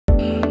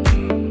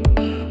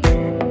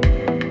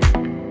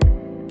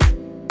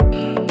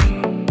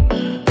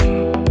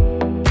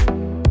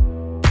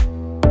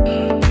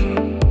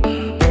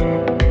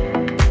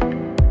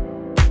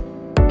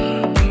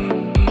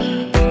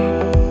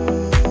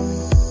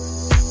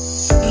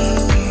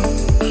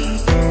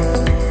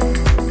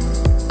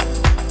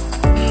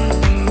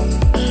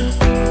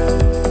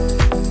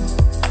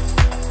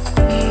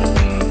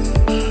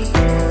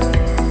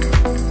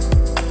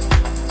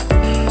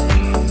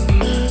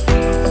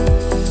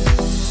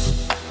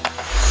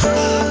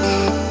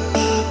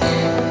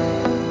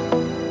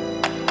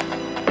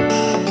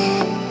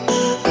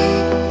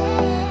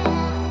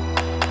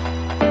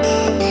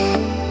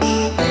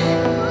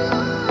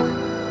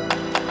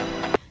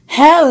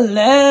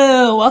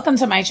Hello, welcome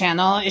to my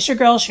channel. It's your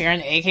girl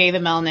Sharon, aka the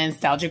Melanin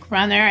Nostalgic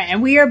Runner,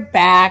 and we are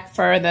back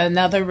for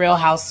another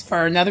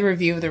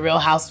review of the Real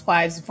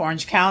Housewives of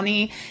Orange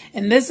County.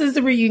 And this is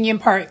the reunion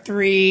part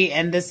 3,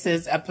 and this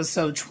is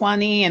episode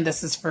 20, and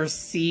this is for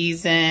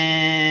season,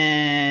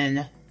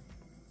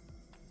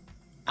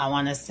 I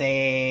want to say,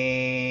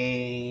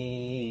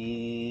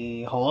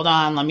 hold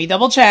on, let me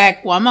double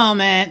check. One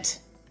moment.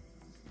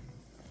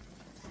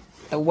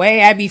 The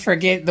way I be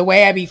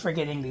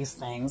forgetting these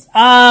things.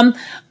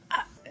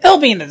 It'll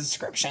be in the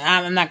description.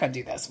 I'm not going to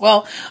do this.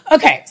 Well,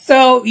 okay.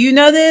 So you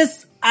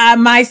notice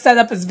my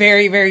setup is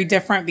very, very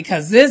different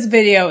because this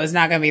video is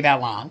not going to be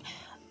that long.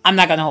 I'm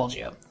not going to hold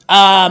you.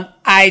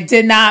 I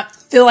did not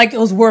feel like it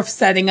was worth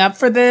setting up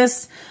for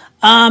this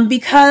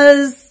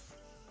because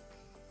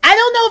I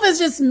don't know if it's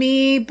just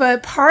me,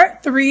 but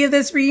part 3 of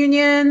this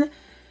reunion,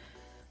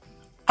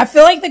 I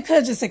feel like they could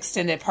have just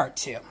extended part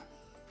 2.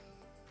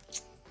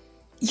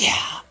 Yeah,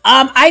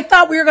 I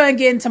thought we were going to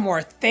get into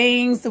more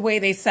things, the way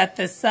they set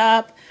this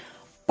up.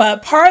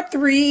 But part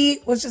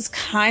 3 was just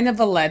kind of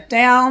a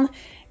letdown.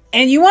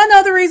 And you want to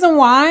know the reason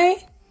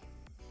why?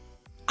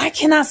 I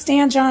cannot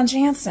stand John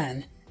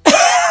Jansen.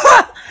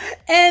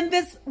 And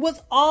this was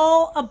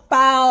all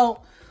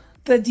about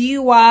the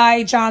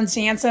DUI, John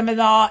Jansen and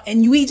all.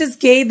 And we just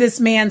gave this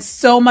man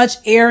so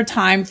much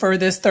airtime for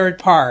this third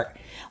part.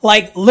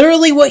 Like,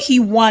 literally what he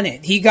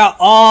wanted. He got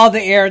all the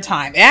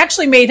airtime. It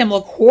actually made him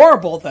look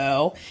horrible,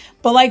 though.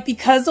 But, like,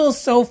 because it was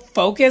so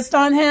focused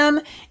on him,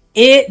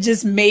 it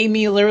just made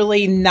me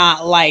literally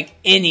not like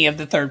any of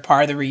the third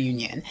part of the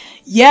reunion.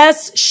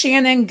 Yes,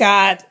 Shannon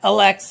got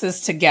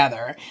Alexis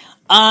together.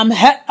 All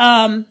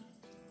the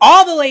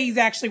ladies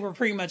actually were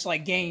pretty much,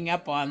 like, ganging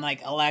up on,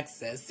 like,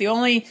 Alexis. The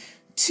only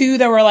two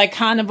that were, like,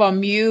 kind of on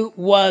mute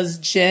was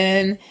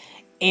Jen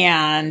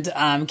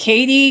and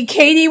Katie.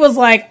 Katie was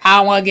like,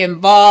 I want to get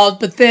involved,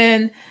 but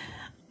then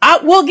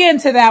we'll get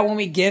into that when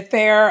we get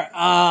there.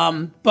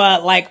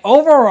 But like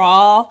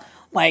overall,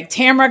 like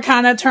Tamara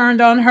kind of turned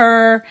on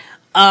her.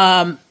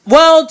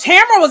 Well,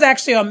 Tamara was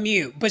actually on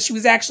mute, but she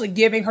was actually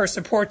giving her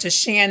support to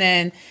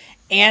Shannon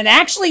and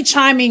actually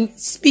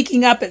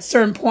speaking up at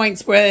certain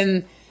points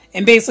and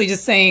basically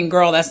just saying,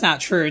 girl, that's not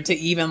true, to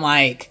even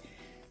like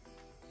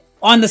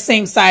on the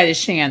same side as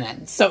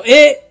Shannon. So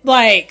it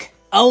like,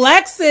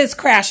 Alexis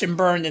crashed and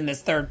burned in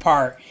this third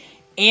part.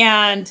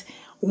 And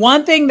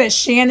one thing that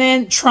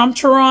Shannon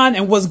trumped her on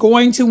and was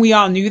going to, we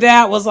all knew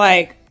that, was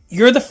like,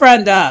 you're the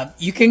friend of.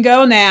 You can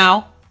go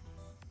now.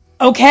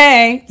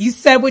 Okay, you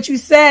said what you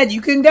said.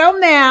 You can go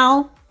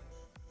now.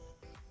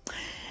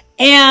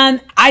 And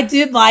I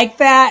did like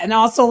that. And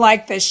also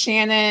like that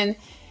Shannon,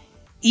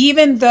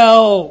 even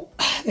though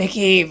they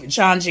gave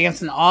John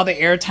Jansen all the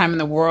airtime in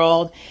the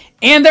world,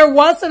 and there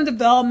was some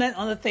development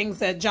on the things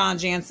that John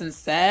Jansen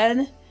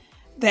said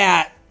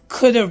that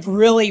could have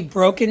really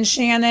broken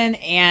Shannon,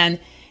 and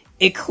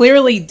it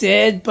clearly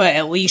did, but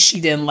at least she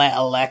didn't let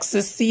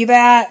Alexis see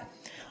that.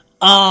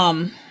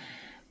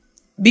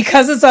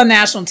 Because it's on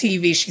national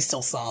TV, she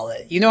still saw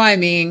it. You know what I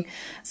mean?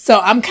 So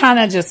I'm kind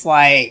of just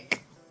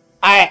like,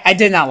 I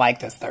did not like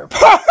this third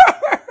part.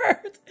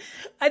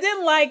 I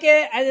didn't like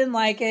it. I didn't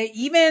like it.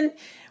 Even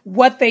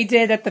what they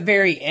did at the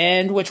very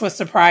end, which was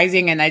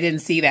surprising, and I didn't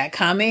see that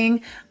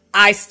coming,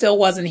 I still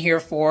wasn't here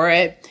for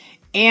it.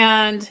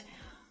 And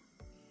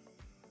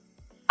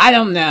I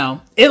don't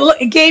know.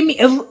 It gave me,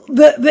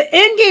 the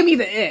end gave me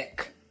the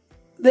ick.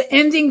 The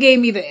ending gave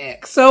me the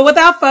ick. So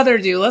without further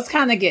ado, let's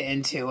kind of get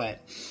into it.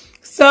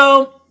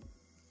 So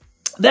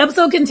the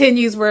episode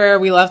continues where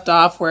we left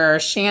off, where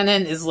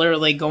Shannon is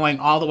literally going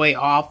all the way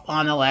off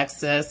on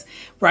Alexis,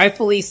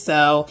 rightfully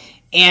so.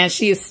 And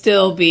she is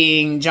still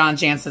being John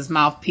Jansen's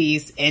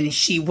mouthpiece, and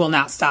she will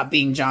not stop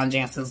being John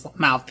Jansen's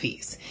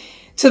mouthpiece.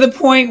 To the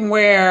point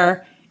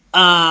where,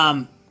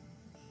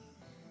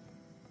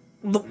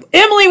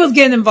 Emily was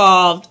getting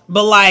involved,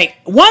 but like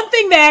one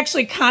thing that I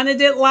actually kind of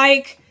didn't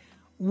like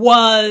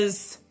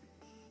was,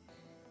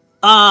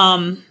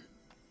 I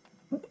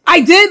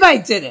did, but I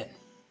didn't.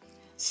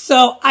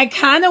 So I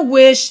kind of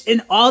wish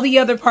in all the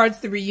other parts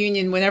of the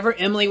reunion, whenever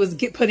Emily was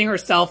putting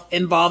herself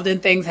involved in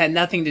things that had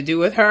nothing to do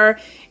with her,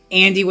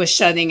 Andy was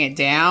shutting it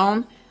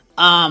down.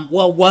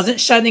 Well, wasn't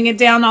shutting it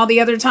down all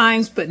the other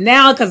times, but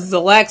now because it's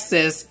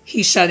Alexis,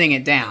 he's shutting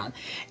it down.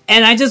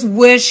 And I just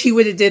wish he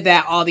would have did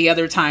that all the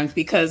other times,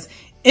 because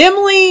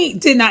Emily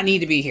did not need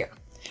to be here.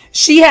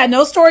 She had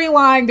no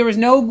storyline. There was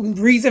no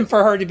reason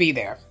for her to be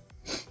there.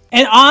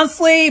 And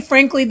honestly,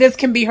 frankly, this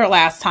can be her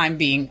last time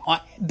being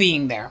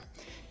there.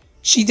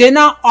 She did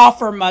not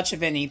offer much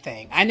of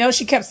anything. I know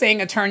she kept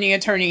saying attorney,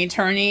 attorney,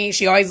 attorney.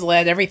 She always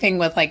led everything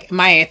with like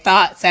my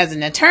thoughts as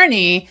an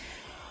attorney.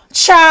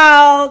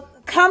 Child,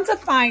 come to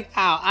find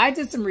out, I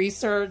did some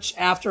research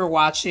after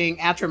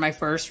my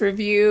first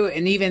review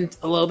and even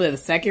a little bit of the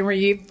second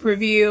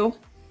review.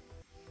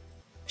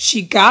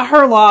 She got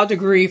her law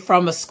degree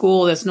from a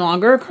school that's no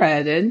longer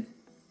accredited.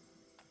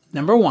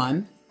 Number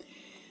one.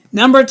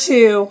 Number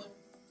two,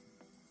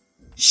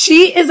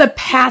 she is a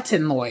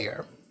patent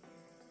lawyer.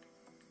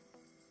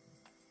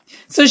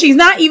 So she's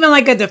not even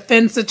like a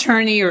defense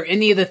attorney or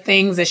any of the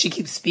things that she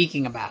keeps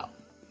speaking about.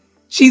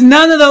 She's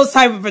none of those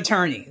type of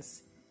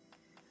attorneys.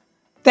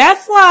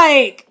 That's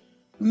like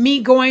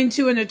me going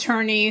to an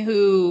attorney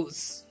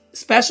whose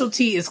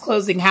specialty is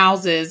closing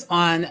houses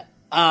on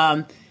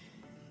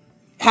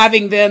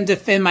having them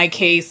defend my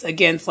case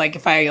against, like,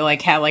 if I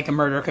like had like a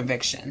murder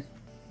conviction.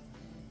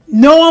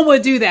 No one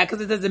would do that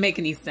because it doesn't make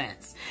any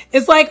sense.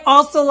 It's like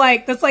also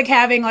like, that's like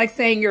having, like,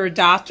 saying you're a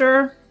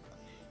doctor,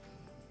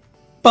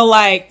 but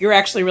like you're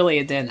actually really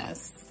a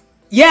dentist.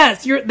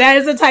 Yes, that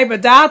is a type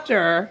of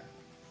doctor,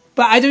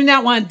 but I do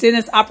not want a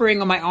dentist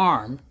operating on my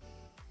arm.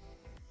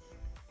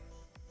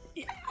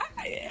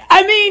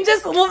 I mean,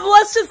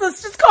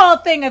 let's just call a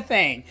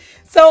thing.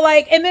 So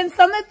like, and then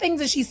some of the things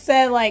that she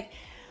said, like,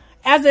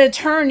 as an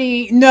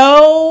attorney,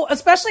 no,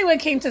 especially when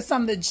it came to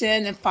some of the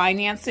Jen and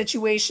finance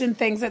situation,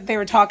 things that they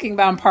were talking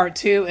about in part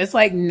 2, it's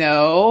like,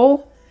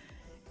 no.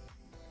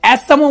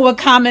 As someone with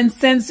common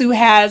sense who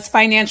has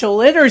financial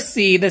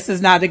literacy, this is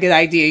not a good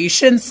idea. You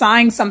shouldn't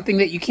sign something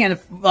that you can't,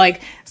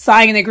 like,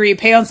 sign and agree to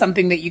pay on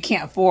something that you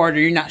can't afford, or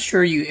you're not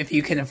sure if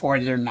you can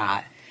afford it or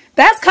not.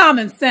 That's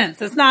common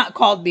sense. It's not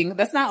called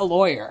that's not a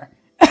lawyer.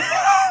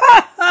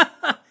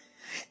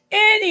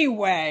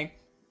 Anyway.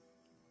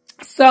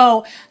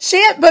 So,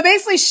 but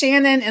basically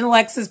Shannon and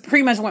Alexis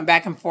pretty much went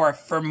back and forth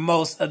for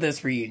most of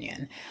this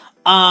reunion.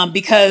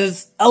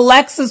 Because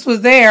Alexis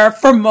was there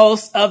for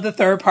most of the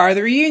third part of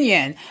the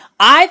reunion.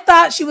 I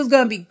thought she was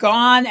going to be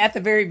gone at the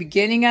very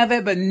beginning of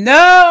it, but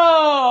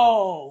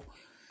no!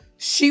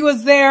 She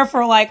was there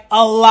for like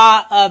a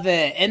lot of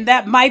it. And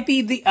that might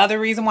be the other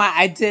reason why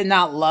I did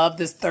not love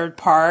this third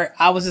part.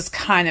 I was just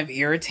kind of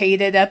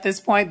irritated at this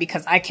point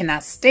because I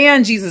cannot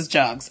stand Jesus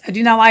Jugs. I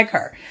do not like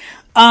her.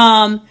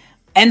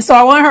 And so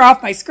I want her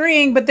off my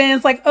screen, but then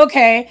it's like,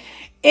 okay,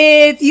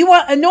 if you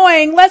want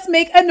annoying, let's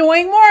make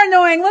annoying more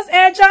annoying. Let's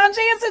add John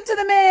Jansen to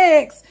the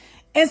mix.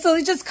 And so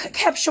they just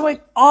kept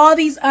showing all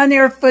these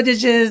unaired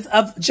footages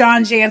of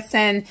John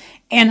Jansen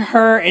and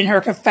her in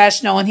her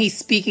confessional, and he's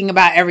speaking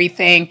about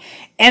everything.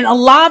 And a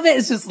lot of it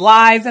is just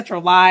lies after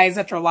lies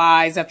after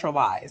lies after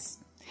lies.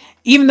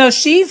 Even though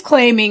she's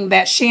claiming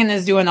that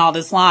Shannon's doing all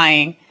this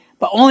lying,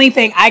 but only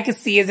thing I could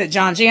see is that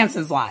John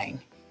Jansen's lying.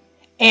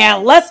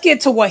 And let's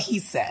get to what he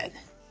said.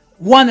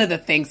 One of the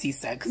things he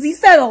said, because he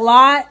said a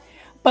lot,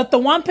 but the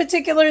one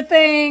particular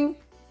thing,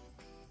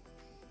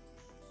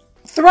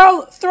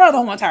 throw the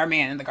whole entire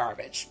man in the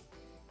garbage.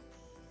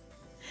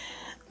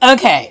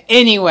 Okay,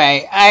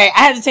 anyway, I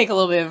had to take a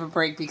little bit of a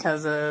break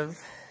because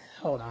of,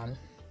 hold on.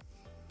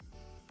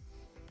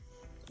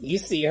 You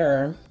see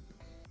her.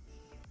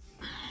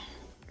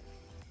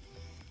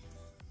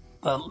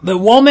 The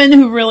woman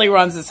who really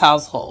runs this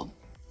household.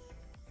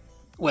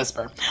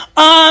 Whisper.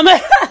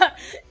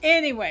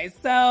 Anyway,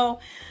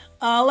 so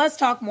let's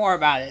talk more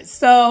about it.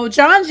 So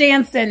John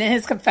Jansen in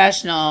his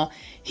confessional,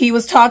 he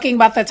was talking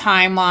about the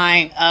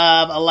timeline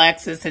of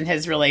Alexis and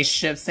his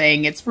relationship,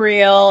 saying it's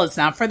real, it's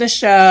not for the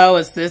show,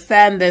 it's this,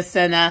 that, and this,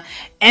 and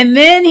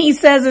then he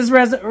says his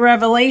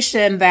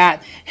revelation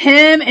that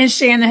him and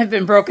Shannon have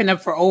been broken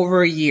up for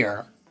over a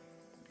year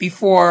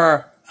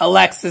before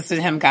Alexis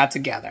and him got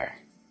together.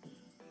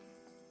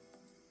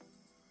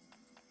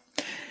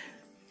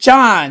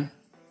 John.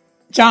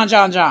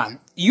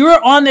 You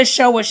were on this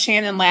show with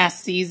Shannon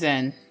last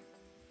season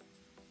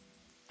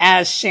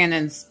as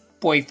Shannon's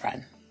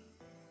boyfriend.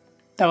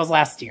 That was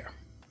last year.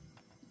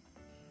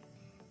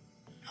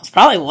 That was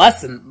probably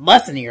less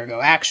than a year ago,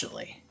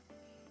 actually.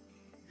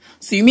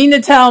 So you mean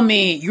to tell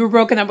me you were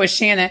broken up with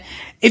Shannon?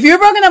 If you were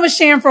broken up with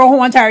Shannon for a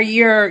whole entire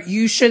year,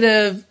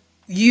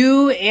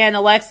 you and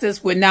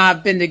Alexis would not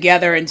have been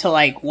together until,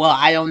 like, well,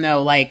 I don't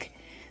know, like,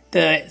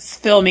 the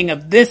filming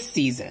of this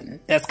season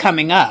that's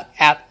coming up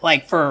at,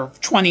 like, for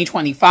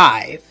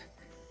 2025.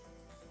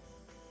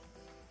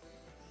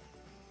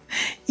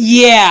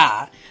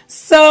 Yeah.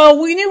 So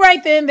we knew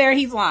right then and there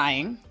he's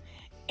lying.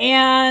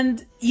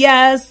 And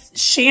yes,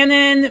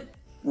 Shannon,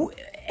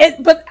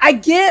 but I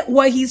get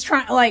what he's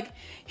trying, like,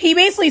 he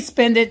basically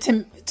spent it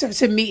to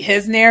meet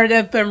his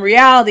narrative, but in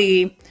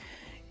reality,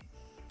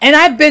 and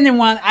I've been in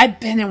one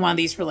of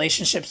these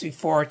relationships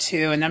before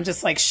too, and I'm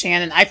just like,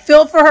 Shannon, I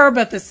feel for her,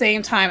 but at the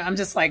same time, I'm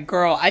just like,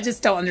 girl, I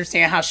just don't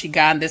understand how she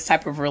got in this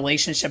type of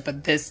relationship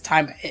at this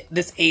time,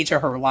 this age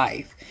of her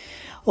life.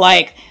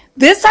 Like,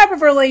 this type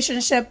of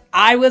relationship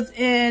I was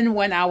in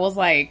when I was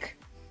like,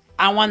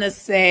 I want to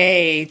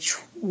say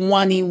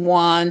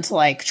 21 to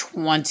like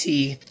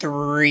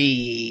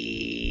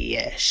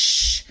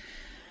 23-ish,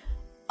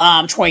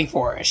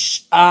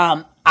 24-ish.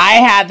 I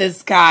had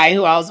this guy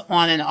who I was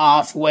on and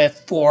off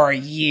with for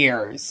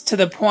years, to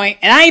the point,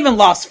 and I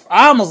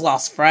almost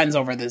lost friends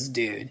over this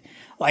dude.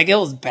 Like, it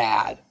was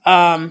bad.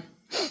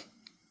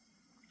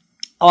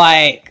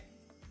 Like,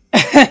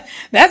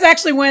 that's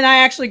actually when I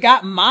actually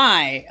got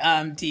my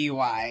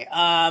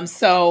DUI.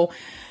 So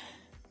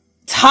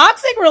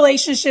toxic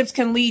relationships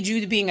can lead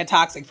you to being a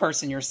toxic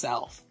person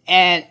yourself.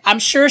 And I'm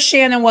sure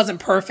Shannon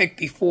wasn't perfect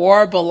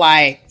before, but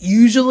like,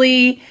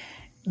 usually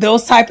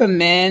those type of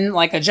men,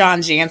 like a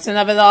John Jansen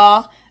of it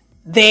all,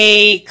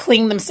 they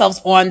cling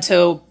themselves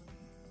onto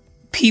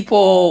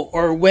people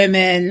or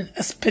women,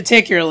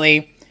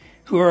 particularly,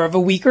 who are of a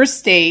weaker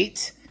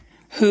state,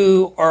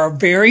 who are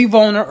very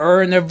vulnerable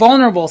or in a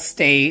vulnerable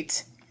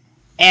state,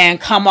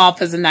 and come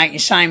off as a knight in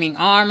shining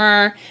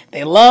armor.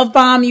 They love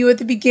bomb you at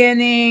the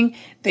beginning.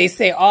 They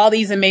say all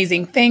these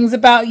amazing things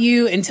about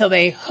you until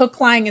they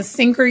hook, line, and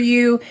sinker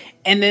you.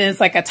 And then it's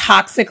like a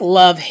toxic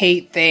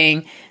love-hate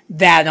thing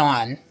that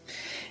on.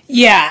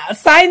 Yeah,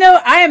 side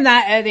note, I am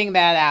not editing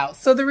that out.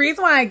 So the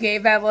reason why I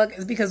gave that look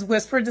is because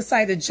Whisper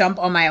decided to jump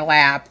on my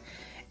lap.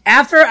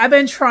 After I've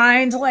been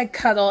trying to like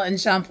cuddle and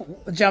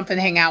jump and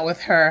hang out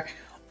with her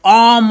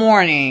all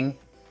morning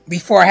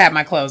before I had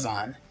my clothes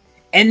on.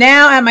 And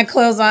now I have my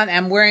clothes on,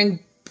 I'm wearing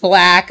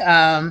black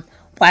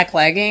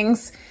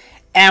leggings.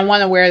 And I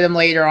want to wear them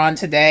later on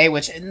today,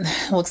 which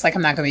looks like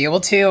I'm not going to be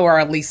able to, or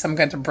at least I'm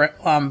going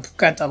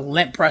to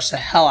lint brush the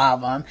hell out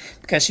of them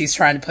because she's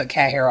trying to put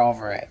cat hair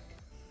over it.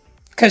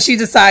 Because she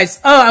decides,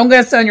 oh, I'm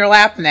going to sit on your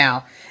lap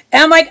now.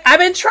 And I'm like, I've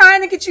been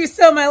trying to get you to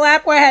sit on my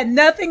lap where I had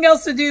nothing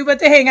else to do but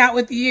to hang out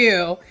with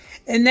you.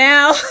 And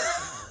now,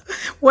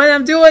 when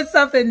I'm doing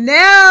something,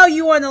 now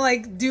you want to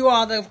like do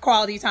all the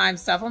quality time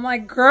stuff. I'm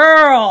like,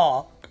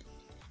 girl.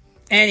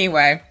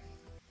 Anyway,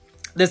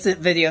 this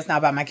video is not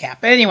about my cat.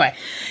 But anyway,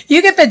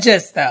 you get the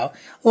gist though.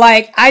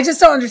 Like, I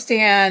just don't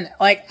understand.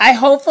 Like,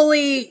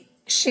 hopefully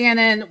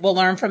Shannon will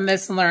learn from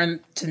this and learn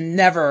to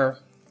never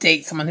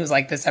date someone who's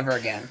like this ever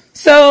again.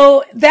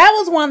 So that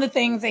was one of the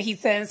things that he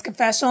said in his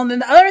confessional. And then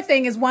the other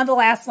thing is one of the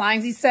last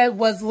lines he said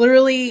was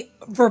literally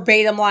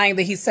verbatim line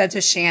that he said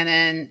to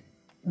Shannon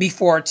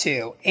before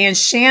too. And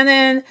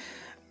Shannon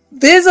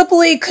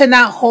visibly could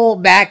not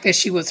hold back that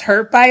she was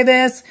hurt by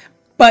this,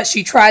 but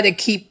she tried to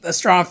keep a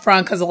strong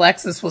front because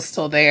Alexis was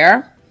still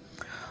there.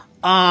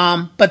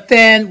 But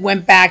then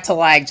went back to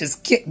like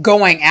just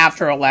going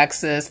after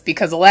Alexis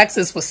because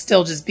Alexis was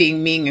still just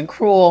being mean and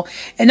cruel.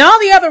 And all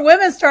the other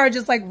women started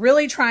just like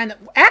really trying to,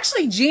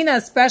 actually Gina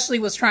especially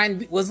was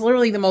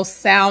literally the most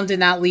sound, did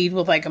not lead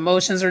with like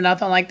emotions or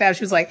nothing like that.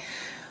 She was like,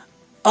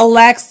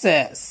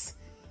 Alexis,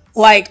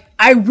 like,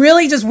 I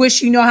really just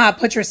wish you know how to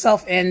put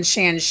yourself in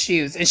Shannon's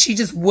shoes. And she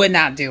just would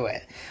not do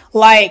it.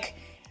 Like,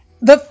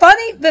 the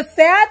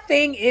sad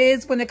thing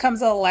is when it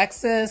comes to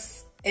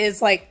Alexis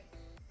is like,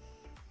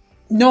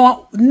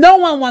 no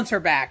one wants her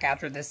back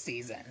after this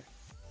season.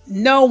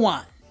 No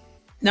one.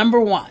 Number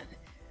one.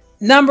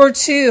 Number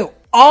two,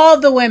 all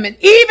the women,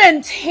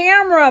 even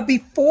Tamra,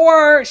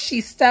 before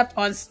she stepped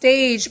on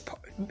stage,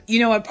 you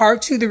know, at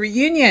part 2 of the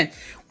reunion,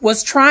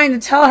 was trying to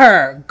tell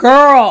her,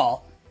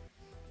 girl,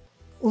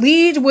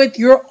 lead with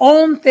your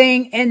own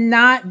thing and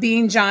not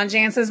being John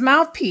Jance's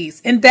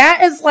mouthpiece. And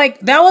that is like,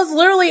 that was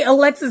literally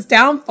Alexis'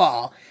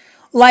 downfall.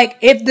 Like,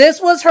 if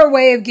this was her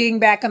way of getting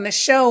back on the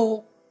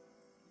show,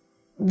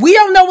 we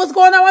don't know what's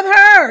going on with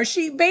her.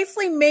 She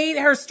basically made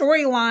her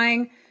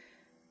storyline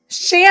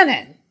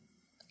Shannon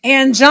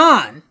and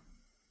John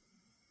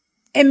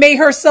and made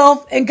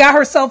herself and got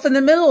herself in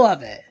the middle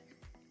of it,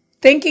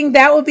 thinking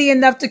that would be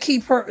enough to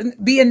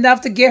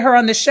get her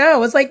on the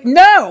show. It's like,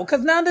 no,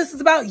 because none of this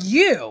is about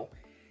you.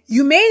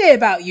 You made it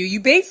about you. You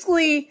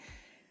basically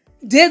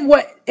did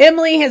what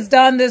Emily has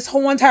done this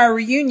whole entire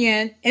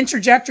reunion,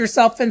 interject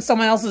yourself in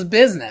someone else's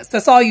business.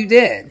 That's all you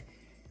did.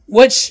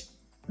 Which,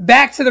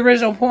 back to the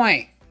original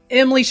point,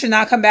 Emily should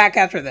not come back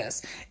after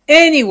this.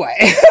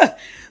 Anyway,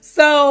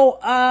 so,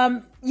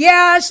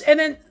 yeah, and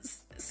then,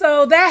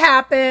 so that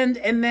happened,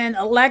 and then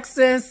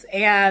Alexis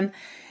and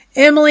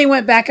Emily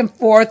went back and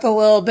forth a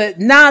little bit,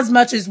 not as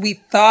much as we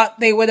thought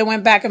they would have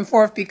went back and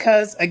forth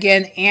because,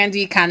 again,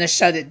 Andy kind of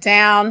shut it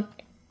down.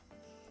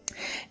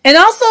 And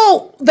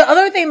also, the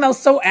other thing that was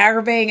so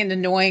aggravating and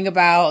annoying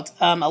about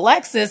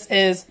Alexis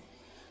is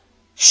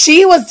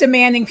she was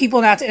demanding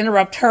people not to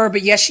interrupt her,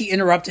 but yes, she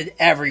interrupted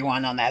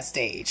everyone on that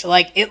stage.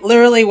 Like, it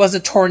literally was a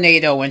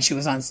tornado when she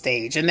was on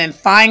stage. And then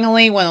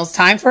finally, when it was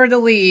time for her to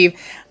leave,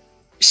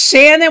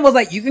 Shannon was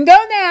like, you can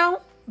go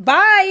now.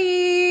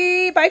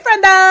 Bye. Bye,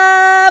 friend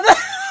of.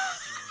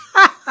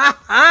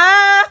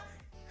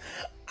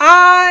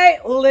 I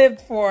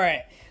lived for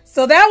it.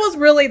 So that was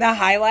really the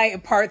highlight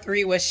of part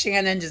 3, was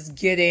Shannon just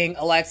getting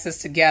Alexis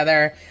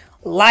together.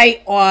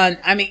 Light on,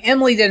 I mean,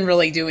 Emily didn't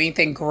really do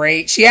anything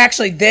great. She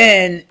actually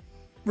then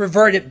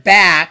reverted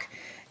back,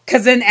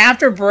 because then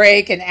after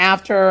break and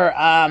after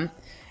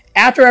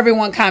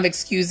everyone kind of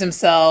excused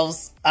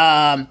themselves,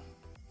 you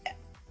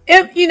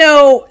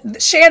know,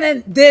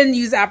 Shannon then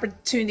used the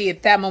opportunity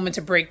at that moment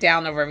to break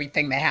down over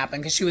everything that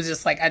happened, because she was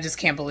just like, I just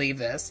can't believe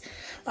this.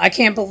 I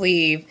can't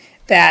believe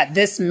that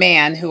this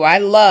man who I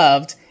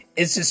loved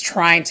is just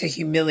trying to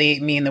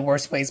humiliate me in the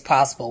worst ways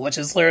possible, which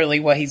is literally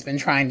what he's been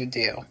trying to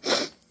do.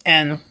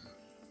 And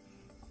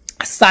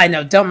side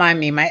note, don't mind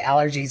me, my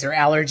allergies are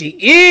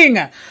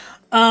allergying.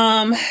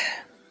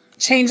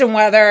 Change in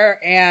weather,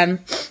 and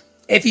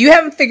if you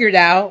haven't figured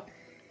out,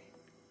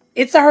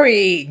 it's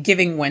already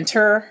giving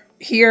winter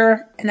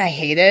here, and I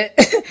hate it.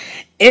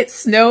 It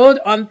snowed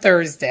on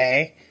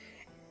Thursday,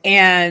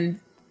 and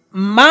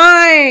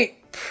my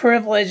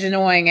privileged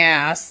annoying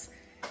ass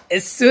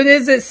as soon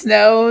as it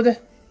snowed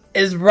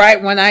is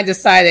right when I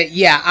decided,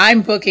 yeah,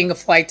 I'm booking a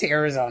flight to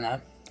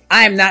Arizona.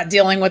 I am not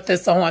dealing with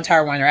this the whole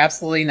entire winter.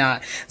 Absolutely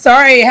not. So I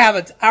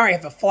already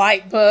have a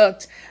flight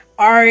booked.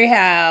 I already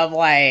have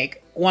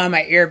like one of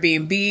my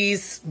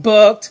Airbnbs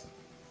booked.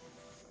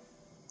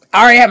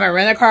 I already have my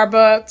rent-a-car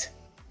booked.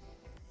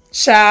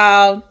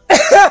 Child.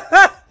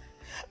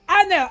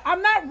 I know,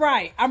 I'm not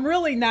right. I'm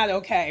really not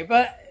okay,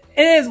 but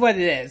it is what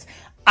it is.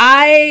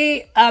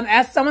 I,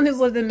 as someone who's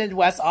lived in the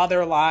Midwest all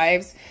their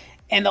lives,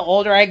 and the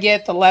older I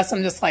get, the less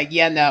I'm just like,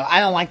 yeah, no, I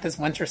don't like this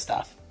winter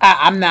stuff.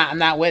 I'm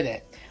not with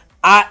it.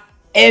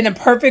 In a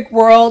perfect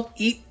world,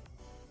 eat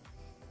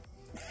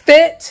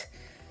fit.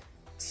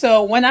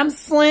 So when I'm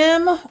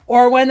slim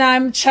or when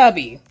I'm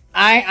chubby,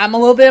 I'm a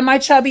little bit in my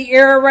chubby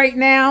era right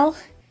now.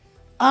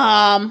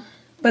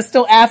 But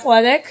still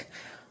athletic.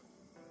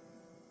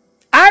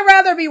 I'd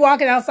rather be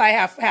walking outside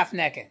half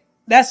naked.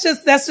 That's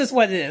just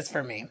what it is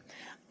for me.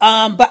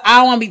 But I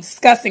don't want to be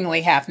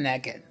disgustingly half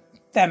naked.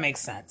 That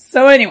makes sense.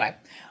 So anyway,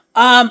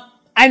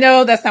 I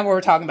know that's not what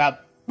we're talking about.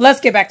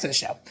 Let's get back to the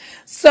show.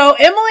 So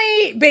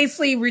Emily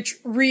basically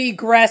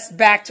regressed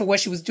back to what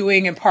she was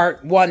doing in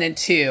part 1 and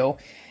 2.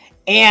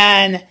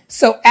 And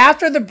so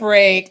after the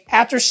break,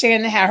 after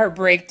Shannon had her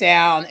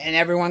breakdown and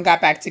everyone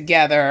got back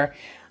together,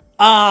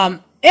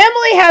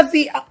 Emily has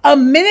a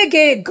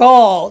mitigated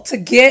goal to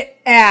get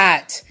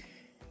at,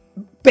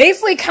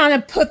 basically kind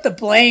of put the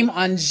blame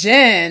on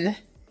Jen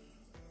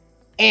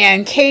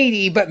and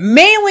Katie, but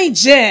mainly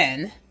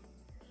Jen,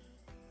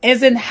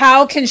 is in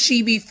how can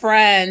she be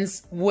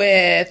friends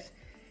with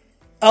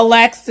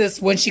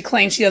Alexis when she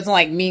claims she doesn't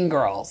like Mean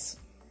Girls.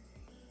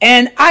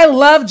 And I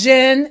love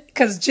Jen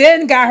because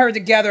Jen got her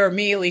together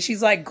immediately.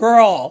 She's like,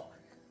 girl,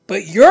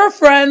 but you're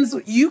friends.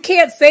 You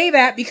can't say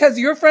that because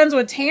you're friends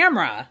with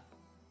Tamra.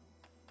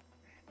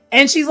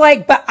 And she's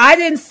like, but I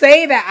didn't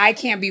say that I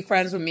can't be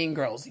friends with Mean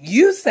Girls.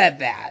 You said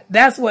that.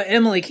 That's what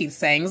Emily keeps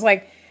saying. It's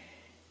like,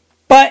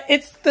 but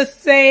it's the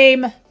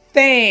same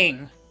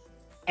thing.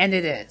 And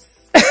it is.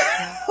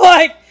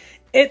 Like,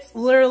 it's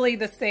literally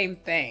the same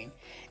thing.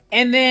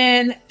 And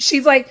then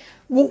she's like,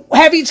 well,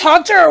 have you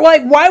talked to her?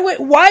 Like, why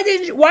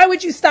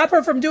would you stop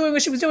her from doing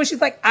what she was doing?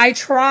 She's like, I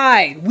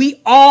tried.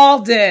 We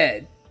all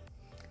did.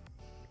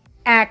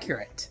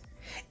 Accurate.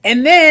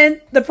 And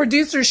then the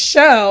producers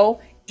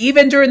show,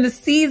 even during the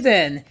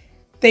season,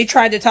 they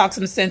tried to talk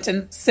some sense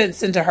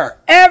into her.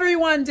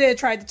 Everyone did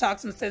try to talk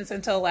some sense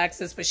into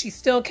Alexis, but she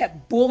still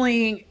kept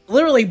bullying,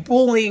 literally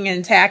bullying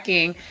and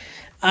attacking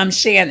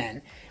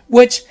Shannon,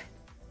 which,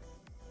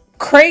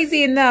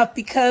 crazy enough,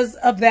 because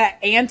of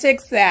that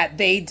antics that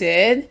they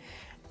did,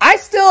 I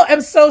still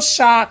am so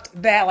shocked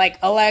that like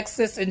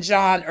Alexis and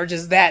John are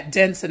just that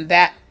dense and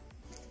that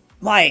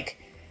like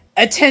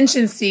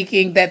attention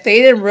seeking that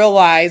they didn't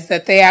realize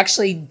that they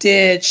actually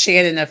did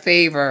Shannon a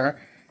favor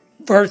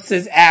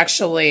versus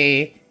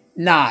actually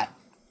not.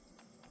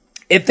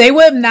 If they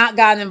would have not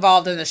gotten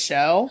involved in the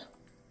show,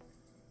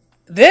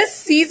 this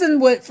season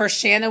for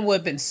Shannon would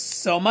have been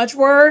so much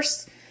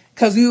worse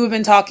because we would have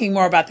been talking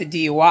more about the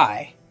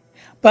DUI.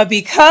 But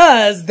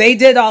because they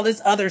did all this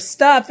other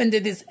stuff and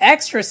did this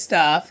extra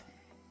stuff,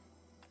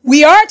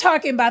 we are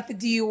talking about the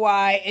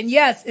DUI. And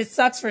yes, it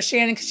sucks for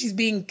Shannon because she's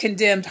being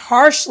condemned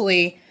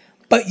harshly,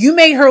 but you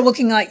made her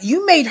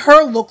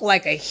look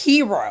like a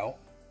hero.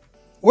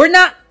 We're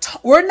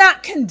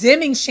not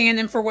condemning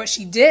Shannon for what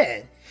she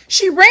did.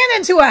 She ran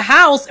into a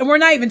house and we're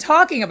not even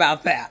talking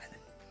about that.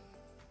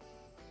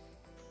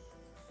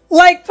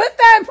 Like, put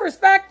that in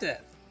perspective.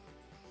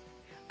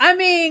 I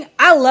mean,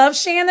 I love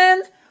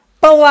Shannon,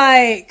 but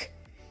like,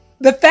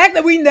 the fact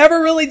that we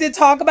never really did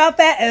talk about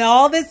that at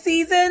all this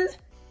season,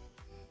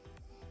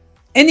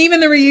 and even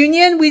the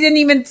reunion, we didn't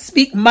even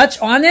speak much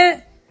on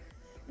it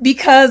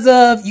because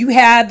of, you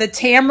had the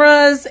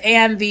Tamras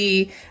and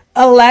the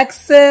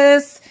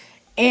Alexis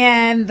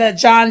and the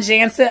John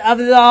Jansen of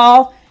it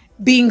all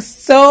being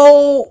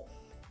so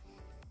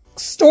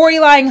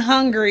storyline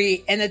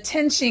hungry and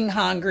attention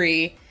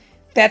hungry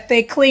that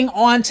they cling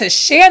on to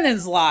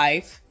Shannon's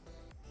life,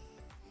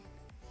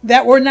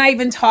 that we're not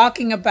even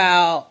talking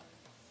about,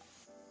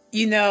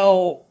 you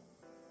know,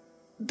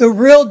 the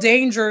real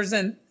dangers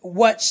and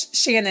what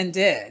Shannon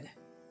did.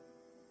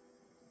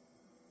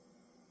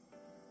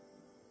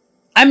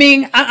 I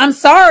mean, I'm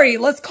sorry.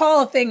 Let's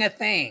call a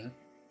thing.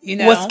 You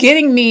know, what's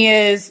getting me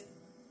is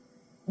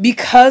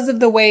because of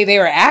the way they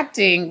were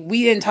acting,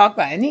 we didn't talk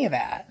about any of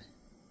that.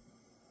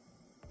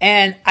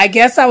 And I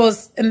guess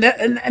and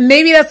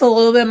maybe that's a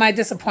little bit of my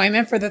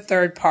disappointment for the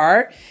third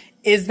part,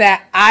 is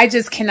that I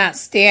just cannot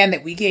stand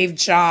that we gave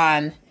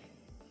John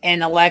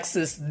and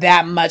Alexis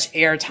that much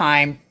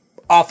airtime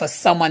off of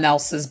someone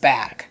else's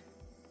back.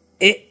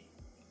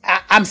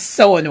 I'm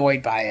so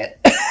annoyed by it.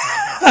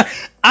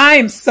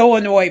 I'm so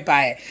annoyed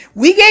by it.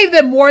 We gave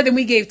them more than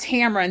we gave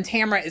Tamra, and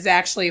Tamra is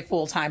actually a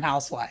full-time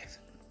housewife.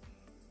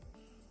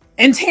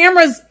 And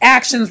Tamra's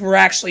actions were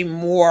actually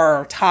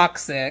more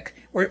toxic.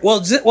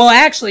 Well,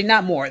 actually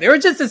not more. They were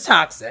just as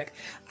toxic.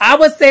 I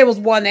would say it was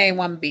 1A and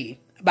 1B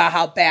about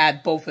how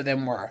bad both of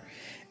them were.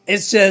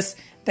 It's just,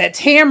 that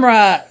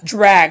Tamra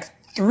dragged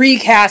 3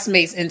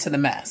 castmates into the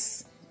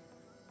mess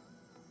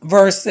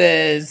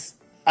versus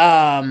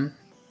John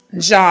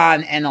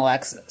and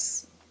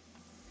Alexis.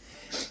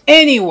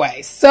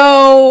 Anyway,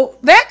 so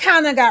that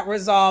kind of got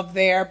resolved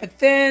there. But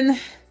then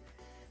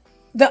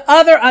the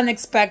other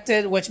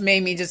unexpected, which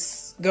made me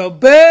just go,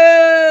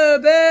 boo,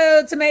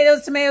 boo,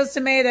 tomatoes, tomatoes,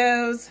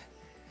 tomatoes.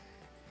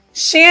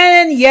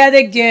 Shannon yet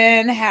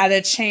again had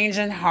a change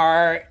in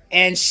heart.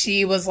 And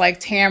she was like,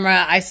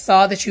 Tamra, I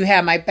saw that you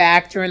had my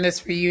back during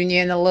this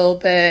reunion a little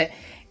bit.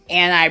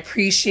 And I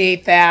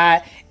appreciate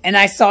that. And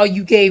I saw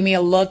you gave me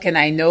a look. And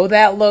I know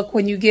that look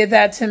when you give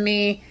that to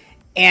me.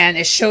 And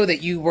it showed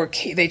that you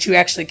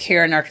actually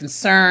care and are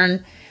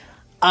concerned.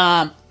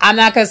 I'm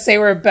not going to say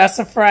we're best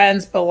of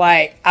friends, but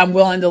like, I'm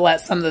willing to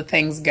let some of the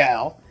things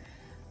go.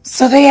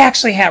 So they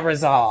actually had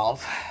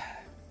resolve.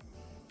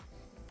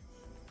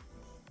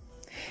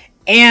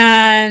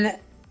 And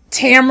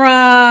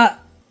Tamra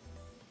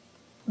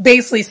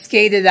basically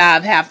skated out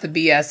of half the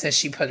BS that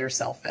she put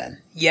herself in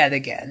yet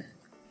again.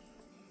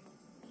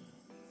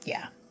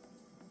 Yeah.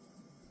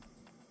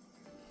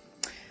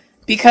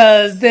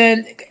 Because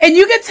then, and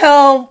you could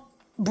tell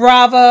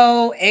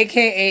Bravo,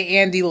 aka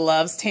Andy,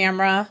 loves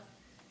Tamra.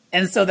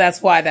 And so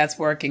that's why that's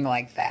working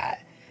like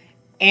that.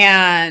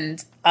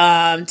 And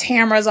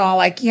Tamra's all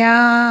like,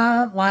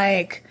 yeah,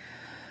 like,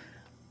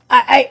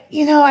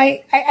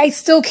 I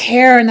still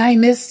care and I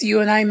miss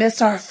you and I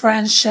miss our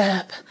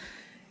friendship.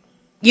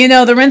 You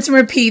know, the rinse and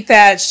repeat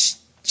that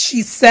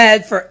she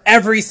said for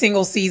every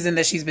single season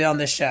that she's been on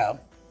this show.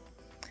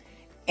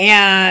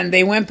 And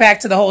they went back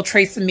to the whole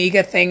Trace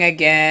Amiga thing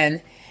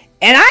again.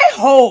 And I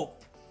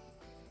hope,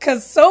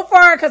 because so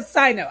far,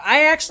 side note,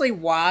 I actually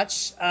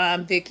watch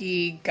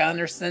Vicky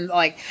Gunnarsson.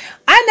 Like,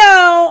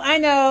 I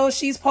know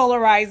she's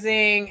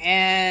polarizing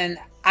and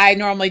I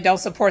normally don't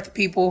support the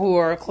people who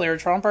are clear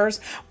Trumpers.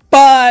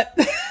 But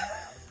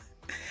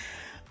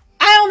I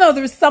don't know.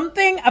 There's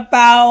something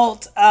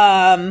about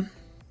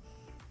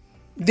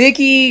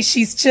Vicky.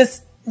 She's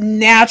just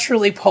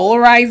naturally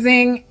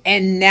polarizing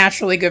and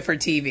naturally good for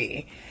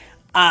TV.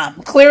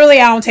 Clearly,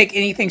 I don't take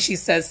anything she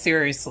says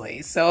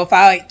seriously. So if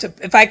I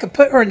could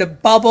put her in the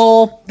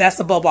bubble, that's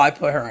the bubble I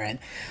put her in.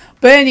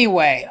 But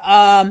anyway,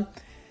 I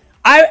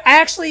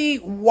actually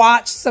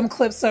watched some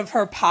clips of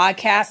her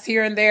podcast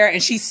here and there,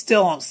 and she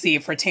still don't see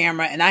it for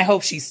Tamra, and I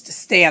hope she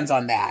stands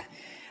on that.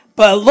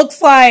 But it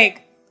looks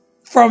like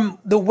from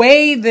the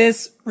way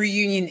this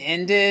reunion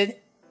ended,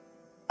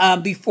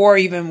 before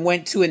it even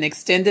went to an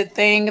extended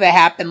thing that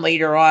happened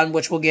later on,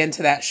 which we'll get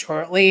into that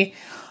shortly,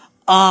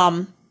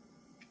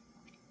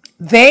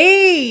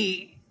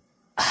 they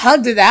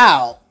hugged it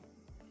out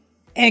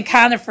and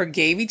kind of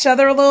forgave each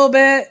other a little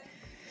bit.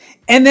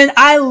 And then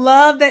I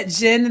love that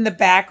Jen in the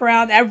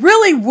background. I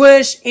really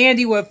wish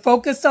Andy would have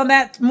focused on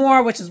that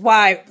more, which is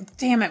why,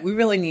 damn it, we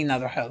really need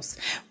another host.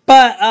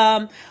 But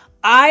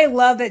I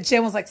love that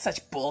Jen was like,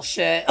 such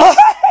bullshit.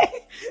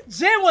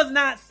 Jen was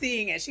not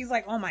seeing it. She's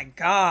like, oh my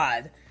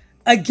God.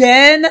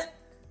 Again?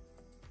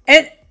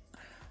 And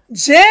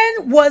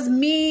Jen was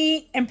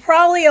me and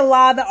probably a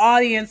lot of the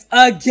audience.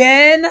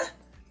 Again?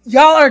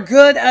 Y'all are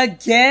good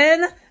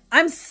again?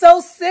 I'm so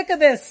sick of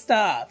this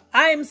stuff.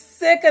 I am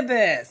sick of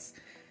this.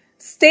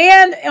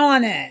 Stand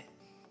on it.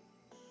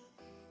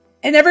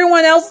 And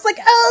everyone else is like,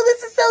 oh,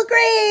 this is so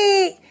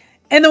great.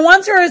 And the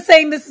ones who are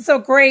saying this is so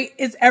great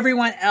is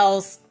everyone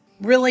else,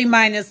 really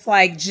minus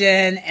like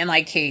Jen and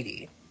like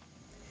Katie.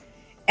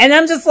 And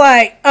I'm just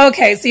like,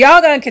 okay, so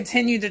y'all gonna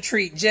continue to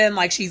treat Jen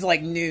like she's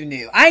like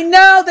new. I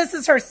know this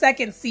is her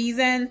second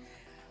season,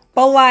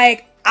 but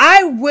like,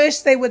 I wish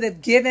they would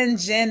have given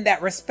Jen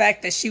that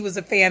respect that she was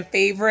a fan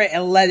favorite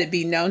and let it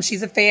be known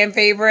she's a fan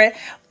favorite.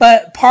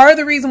 But part of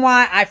the reason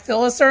why I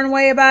feel a certain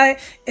way about it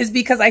is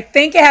because I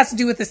think it has to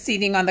do with the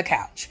seating on the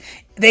couch.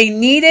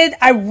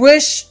 I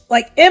wish,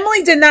 like,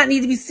 Emily did not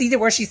need to be seated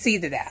where she's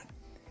seated at.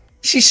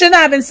 She should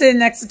not have been sitting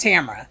next to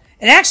Tamra.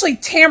 And actually,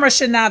 Tamra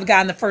should not have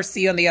gotten the first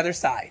seat on the other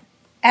side.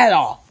 At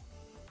all.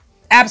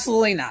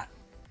 Absolutely not.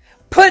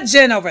 Put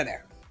Jen over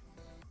there.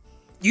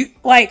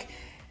 I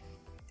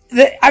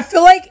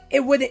feel like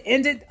it would have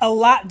ended a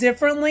lot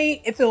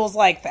differently if it was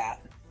like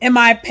that, in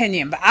my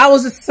opinion. But I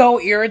was just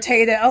so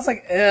irritated. I was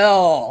like,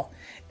 ew.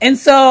 And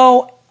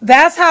so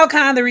that's how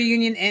kind of the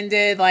reunion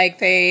ended. Like,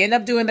 they end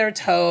up doing their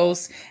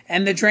toast,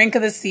 and the drink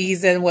of the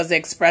season was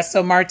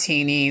espresso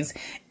martinis.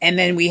 And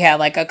then we had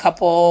like a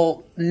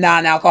couple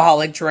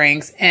non-alcoholic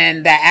drinks,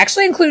 and that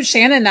actually includes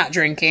Shannon not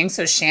drinking.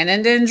 So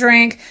Shannon didn't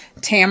drink,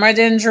 Tamra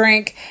didn't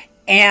drink,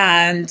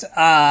 and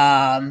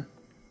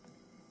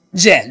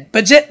Jen.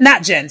 But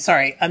not Jen,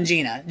 sorry,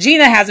 Gina.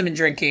 Gina hasn't been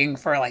drinking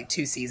for like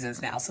 2 seasons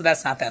now, so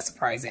that's not that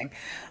surprising.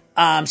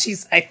 I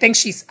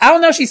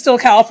don't know if she's still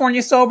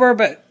California sober,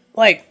 but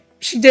like,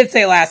 she did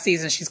say last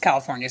season she's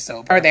California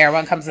sober. Or there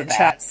when it comes to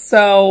that.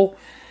 So,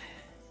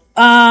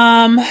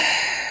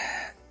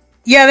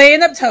 yeah, they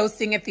end up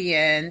toasting at the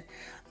end.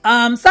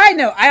 Side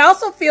note, I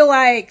also feel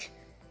like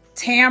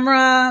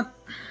Tamra,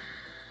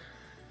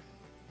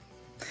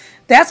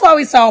 that's why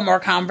we saw a more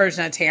calm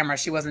version of Tamra.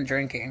 She wasn't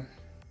drinking.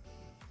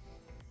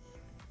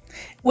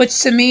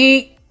 which to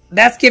me,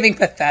 that's giving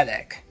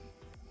pathetic.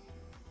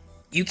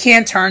 You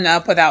can't turn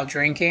up without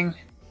drinking.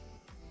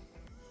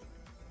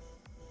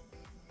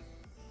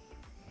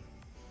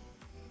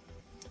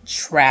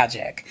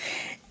 Tragic.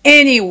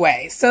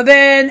 Anyway, so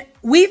then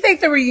we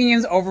think the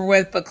reunion's over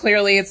with, but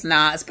clearly it's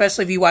not,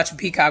 especially if you watch a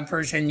Peacock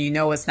version, you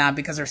know it's not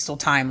because there's still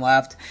time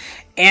left.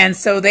 And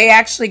so they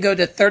actually go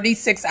to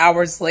 36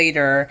 hours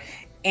later,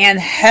 and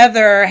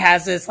Heather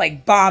has this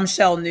like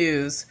bombshell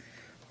news.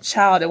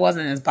 Child, it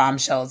wasn't as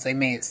bombshell as they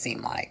made it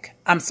seem like.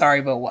 I'm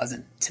sorry, but it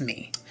wasn't to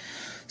me.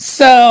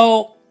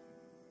 So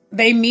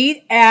they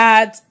meet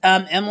at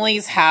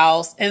Emily's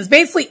house, and it's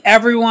basically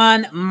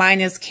everyone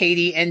minus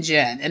Katie and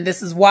Jen. And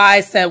this is why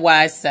I said what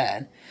I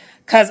said.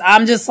 Because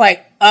I'm just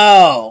like,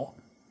 oh,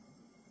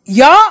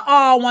 y'all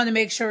all want to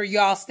make sure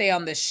y'all stay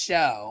on this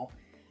show.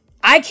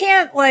 I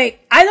can't,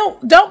 like,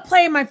 don't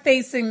play in my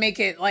face and make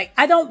it, like,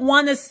 I don't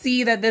want to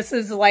see that this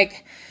is,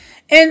 like,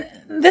 and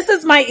this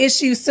is my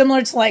issue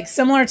similar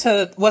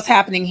to what's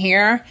happening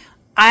here.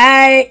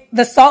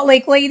 The Salt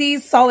Lake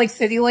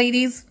City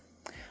ladies,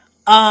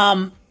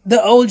 the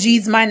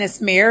OGs minus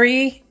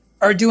Mary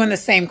are doing the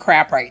same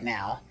crap right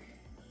now.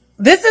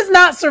 This is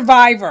not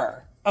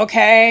Survivor,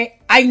 okay?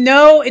 I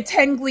know it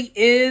technically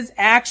is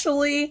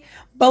actually,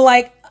 but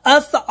like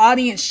us, the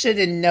audience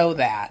shouldn't know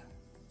that.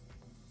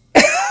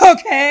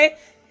 Okay?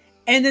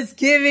 And it's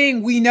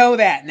giving, we know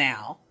that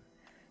now.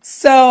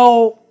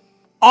 So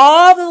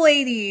all the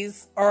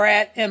ladies are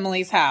at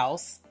Emily's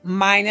house,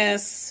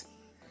 minus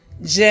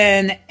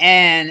Jen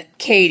and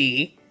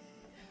Katie.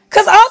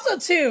 Because also,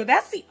 too,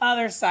 that's the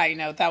other side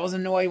note that was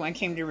annoying when it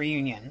came to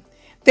reunion.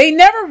 They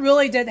never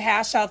really did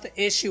hash out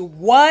the issue.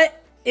 What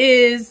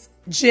is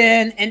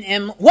Jen and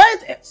Emily?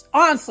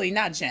 Honestly,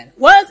 not Jen.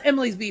 What is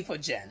Emily's beef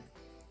with Jen?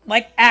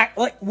 Like,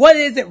 what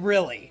is it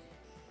really?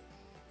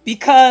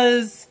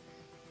 Because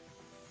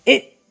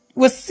it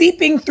was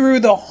seeping through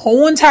the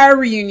whole entire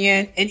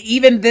reunion, and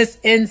even this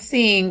end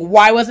seeing,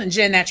 why wasn't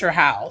Jen at your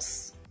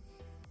house?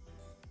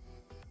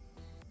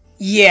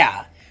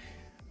 Yeah.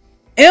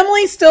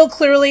 Emily still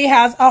clearly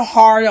has a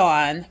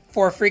hard-on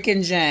for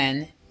freaking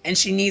Jen, and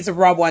she needs to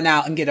rub one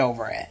out and get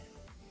over it.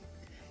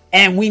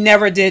 And we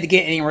never did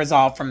get any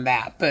resolve from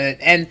that.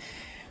 And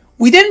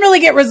we didn't really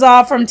get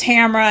resolve from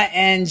Tamara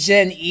and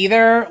Jen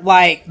either.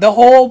 Like, the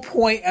whole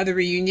point of the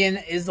reunion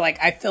is, like,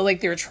 I feel like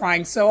they're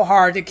trying so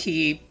hard to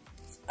keep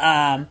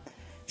Shannon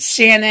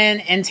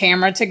and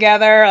Tamara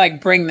together,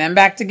 like, bring them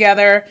back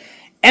together.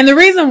 And the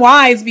reason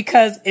why is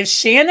because if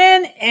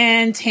Shannon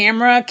and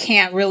Tamara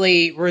can't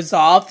really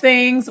resolve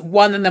things,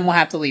 one of them will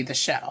have to leave the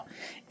show.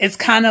 It's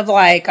kind of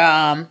like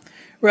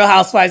Real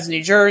Housewives of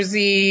New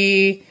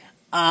Jersey,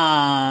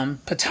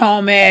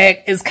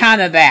 Potomac is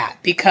kind of that,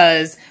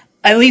 because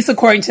at least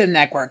according to the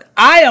network,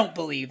 I don't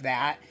believe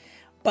that,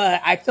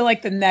 but I feel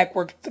like the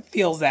network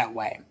feels that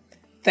way.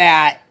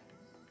 That,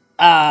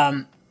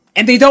 and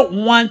they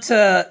don't want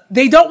to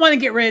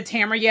get rid of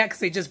Tamara yet because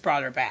they just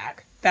brought her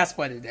back. That's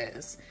what it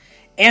is.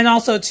 And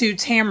also, too,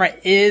 Tamara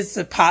is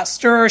a pot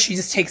stirrer. She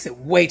just takes it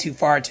way too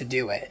far to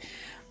do it.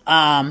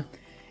 And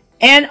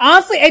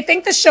honestly, I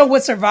think the show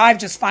would survive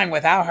just fine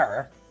without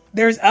her.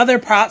 There's other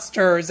pot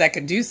stirrers that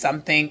could do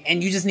something,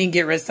 and you just need to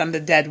get rid of some of the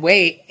dead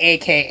weight,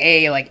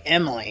 a.k.a. like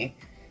Emily.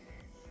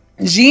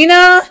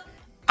 Gina,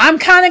 I'm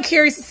kind of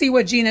curious to see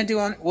what Gina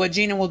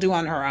will do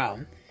on her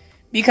own.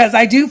 Because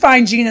I do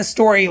find Gina's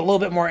story a little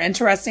bit more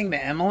interesting than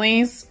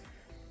Emily's.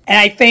 And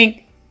I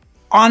think,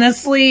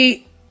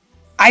 honestly,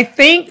 I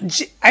feel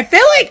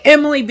like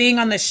Emily being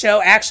on the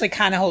show actually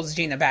kind of holds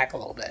Gina back a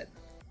little bit.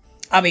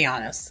 I'll be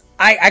honest.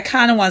 I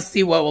kind of want to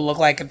see what it will look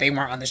like if they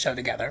weren't on the show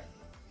together.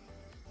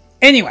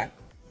 Anyway.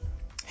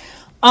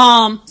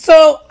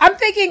 So I'm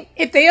thinking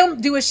if they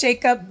don't do a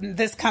shakeup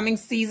this coming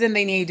season,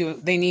 they need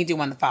to do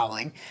one the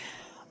following.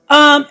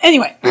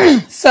 Anyway,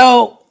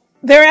 so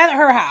they're at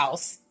her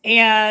house,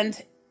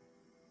 and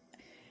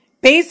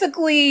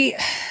basically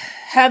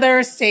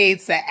Heather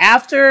states that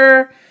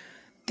after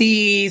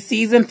the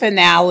season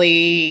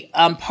finale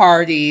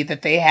party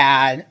that they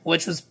had,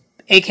 which was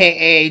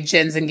aka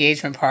Jen's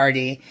engagement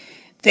party,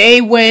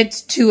 they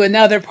went to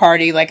another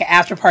party, like an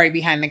after party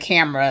behind the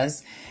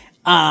cameras,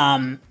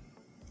 and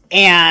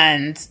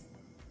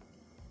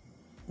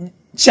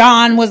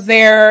John was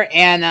there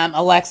and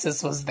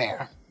Alexis was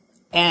there.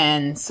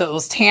 And so it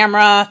was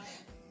Tamara.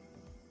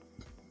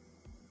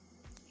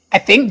 I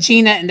think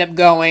Gina ended up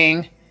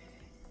going,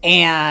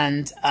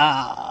 and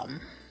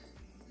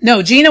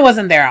no, Gina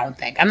wasn't there, I don't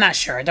think. I'm not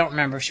sure. I don't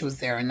remember if she was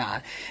there or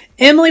not.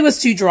 Emily was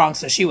too drunk,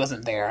 so she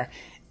wasn't there.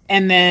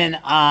 And then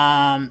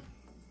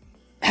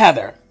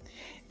Heather.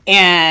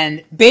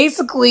 And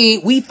basically,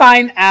 we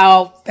find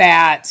out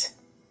that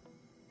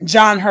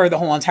John heard the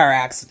whole entire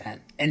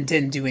accident and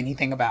didn't do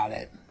anything about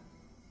it.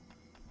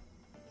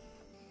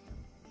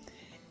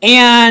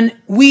 And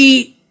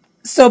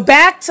so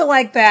back to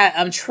like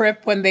that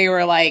trip when they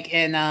were like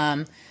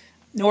in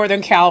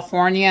Northern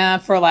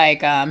California for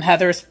like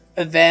Heather's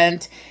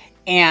event,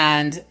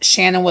 and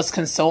Shannon was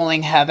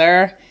consoling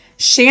Heather.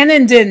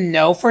 Shannon didn't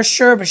know for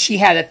sure, but she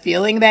had a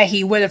feeling that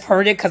he would have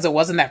heard it because it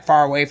wasn't that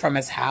far away from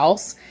his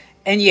house.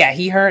 And yeah,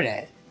 he heard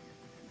it.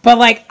 But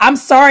like, I'm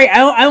sorry,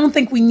 I don't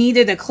think we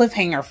needed a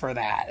cliffhanger for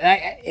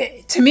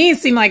that. To me, it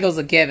seemed like it was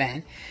a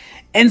given.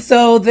 And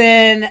so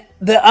then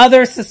the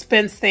other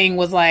suspense thing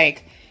was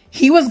like,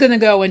 he was going to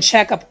go and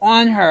check up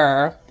on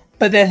her,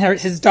 but then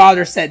his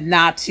daughter said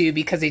not to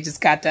because they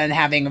just got done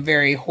having a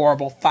very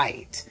horrible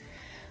fight.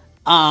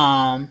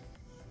 And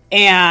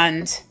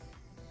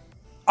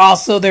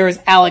also there was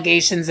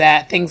allegations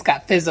that things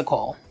got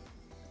physical.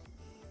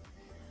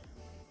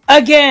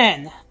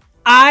 Again,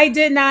 I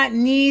did not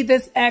need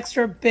this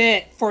extra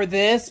bit for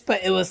this,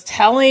 but it was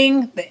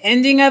telling. The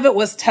ending of it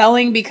was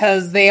telling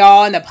because they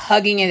all end up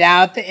hugging it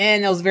out at the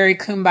end. It was very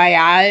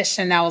kumbaya-ish,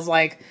 and I was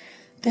like,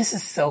 this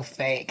is so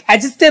fake. I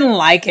just didn't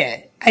like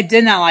it. I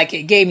did not like it.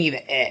 It gave me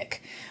the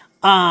ick.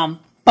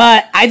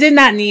 But I did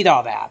not need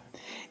all that.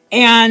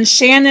 And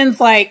Shannon's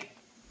like,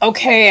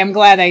 okay, I'm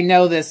glad I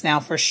know this now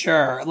for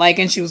sure. Like,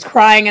 and she was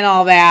crying and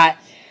all that.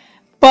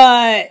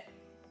 But...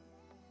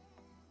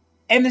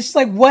 and it's just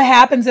like, what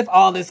happens if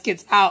all this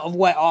gets out of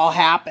what all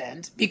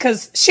happened?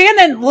 Because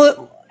Shannon,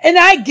 and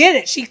I get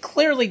it, she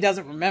clearly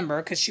doesn't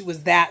remember because she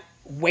was that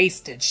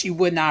wasted. She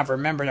would not have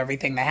remembered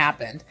everything that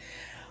happened.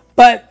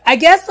 But I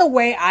guess the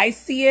way I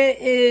see it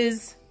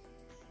is,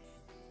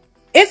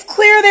 it's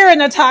clear they're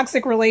in a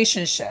toxic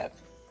relationship.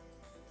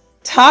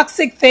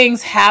 Toxic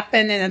things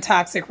happen in a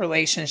toxic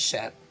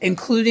relationship,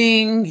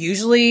 including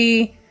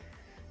usually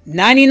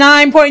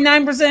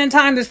 99.9% of the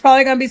time, there's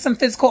probably going to be some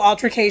physical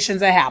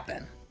altercations that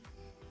happen.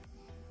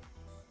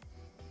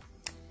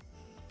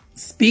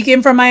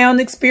 Speaking from my own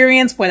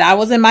experience, when I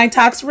was in my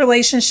toxic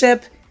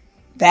relationship,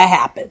 that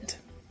happened.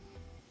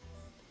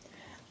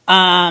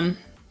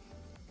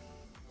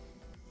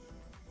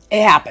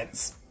 It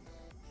happens.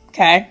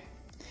 Okay.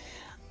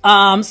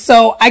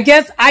 So I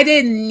guess I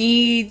didn't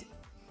need,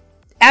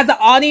 as an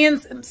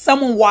audience,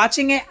 someone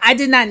watching it, I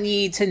did not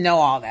need to know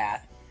all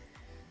that.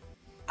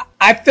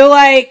 I feel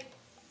like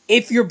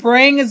if your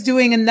brain is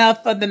doing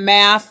enough of the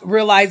math,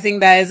 realizing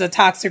that is a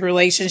toxic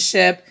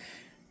relationship,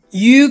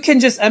 you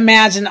can just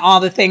imagine all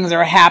the things that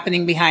are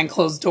happening behind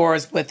closed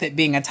doors with it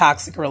being a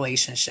toxic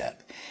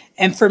relationship.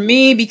 And for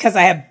me, because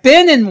I have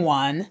been in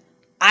one,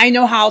 I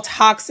know how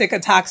toxic a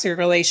toxic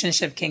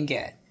relationship can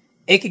get.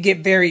 It could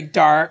get very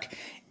dark.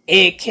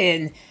 It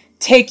can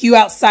take you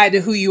outside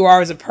of who you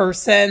are as a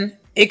person.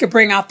 It could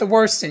bring out the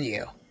worst in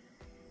you.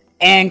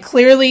 And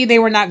clearly they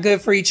were not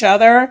good for each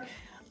other.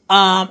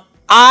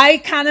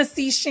 I kind of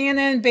see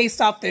Shannon,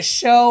 based off the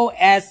show,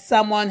 as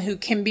someone who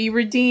can be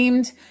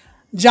redeemed.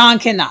 John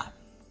cannot.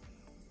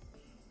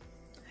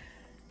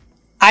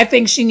 I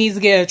think she needs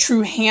to get a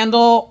true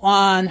handle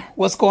on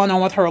what's going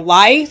on with her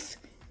life.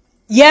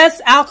 Yes,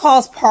 alcohol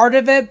is part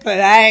of it, but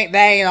that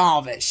ain't all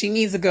of it. She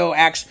needs to go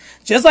actually,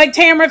 just like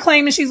Tamara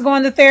claiming she's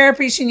going to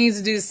therapy, she needs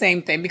to do the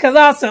same thing. Because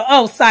also,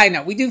 oh, side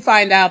note, we do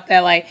find out that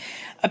like,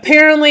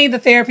 apparently the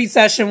therapy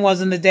session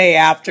wasn't the day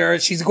after.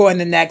 She's going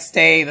the next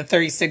day, the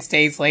 36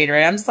 days later.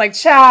 And I'm just like,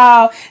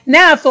 ciao.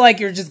 Now I feel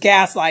like you're just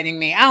gaslighting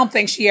me. I don't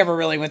think she ever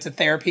really went to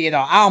therapy at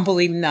all. I don't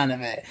believe none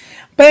of it.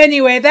 But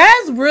anyway,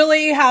 that's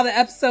really how the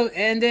episode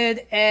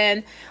ended.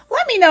 And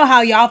let me know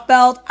how y'all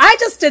felt. I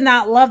just did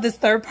not love this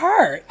third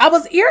part. I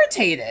was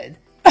irritated.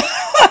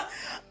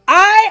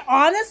 I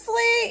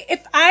honestly,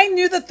 if I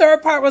knew the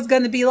third part was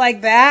going to be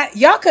like that,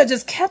 y'all could have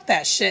just kept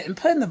that shit and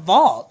put it in the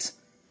vault.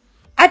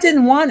 I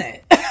didn't want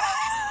it.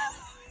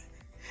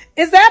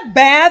 Is that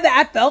bad that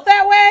I felt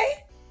that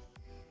way?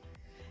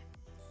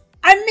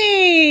 I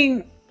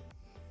mean,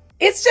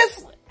 it's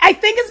just, I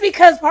think it's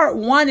because part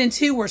 1 and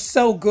 2 were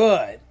so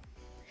good.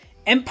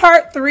 And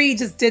part 3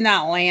 just did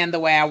not land the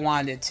way I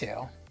wanted it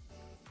to.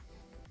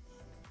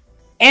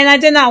 And I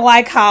did not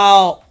like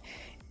how,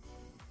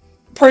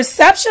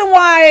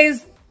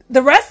 perception-wise,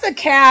 the rest of the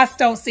cast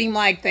don't seem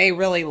like they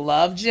really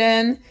love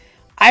Jen.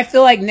 I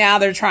feel like now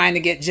they're trying to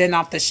get Jen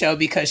off the show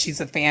because she's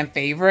a fan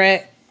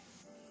favorite.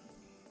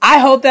 I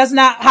hope that's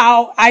not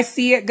how I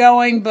see it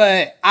going,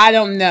 but I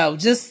don't know.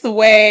 Just the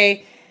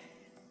way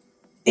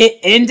it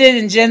ended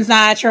and Jen's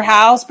not at your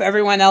house, but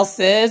everyone else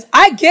is.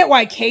 I get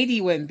why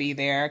Katie wouldn't be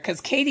there,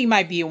 because Katie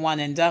might be a one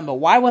and done, but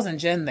why wasn't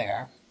Jen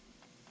there?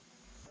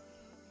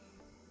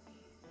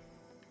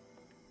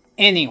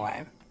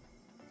 Anyway.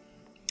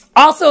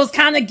 Also, it's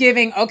kind of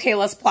giving, okay,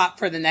 let's plot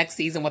for the next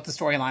season what the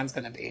storyline's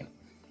going to be.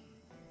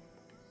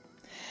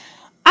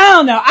 I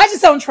don't know. I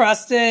just don't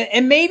trust it.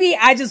 And maybe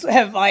I just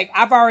have like,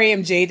 I've already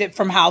am jaded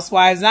from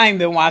Housewives. And I ain't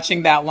been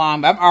watching that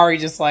long, but I'm already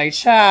just like,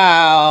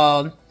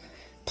 child,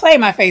 play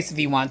my face if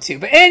you want to.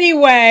 But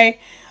anyway,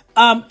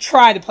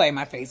 try to play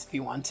my face if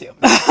you want to,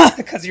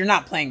 because you're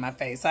not playing my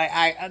face.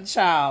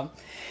 Child.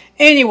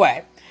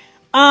 Anyway,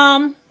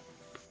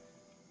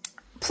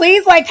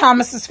 please like,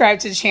 comment, subscribe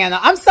to the channel.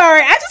 I'm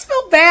sorry. I just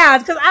feel bad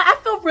because I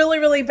feel really,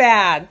 really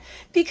bad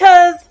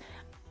because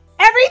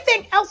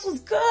everything else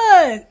was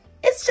good.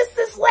 It's just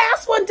this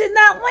last one did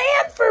not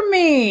land for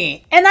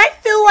me. And I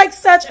feel like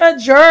such a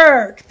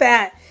jerk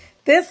that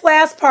this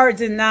last part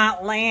did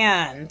not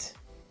land.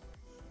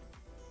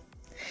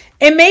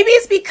 And maybe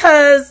it's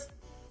because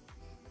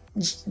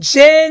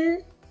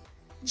Jen,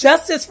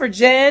 justice for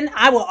Jen.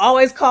 I will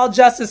always call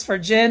justice for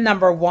Jen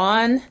number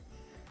one.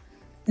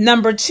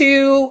 Number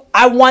two,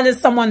 I wanted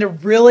someone to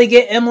really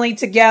get Emily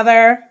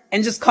together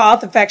and just call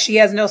out the fact she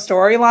has no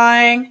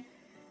storyline.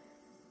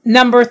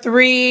 Number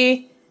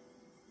three,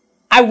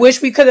 I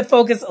wish we could have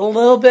focused a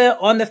little bit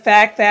on the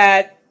fact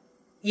that,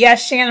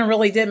 yes, Shannon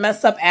really did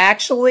mess up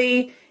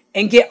actually,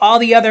 and get all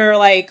the other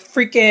like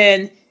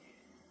freaking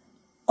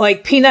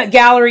like peanut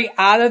gallery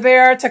out of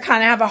there to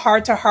kind of have a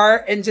heart to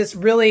heart and just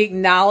really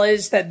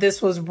acknowledge that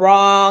this was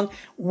wrong.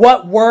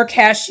 What work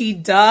has she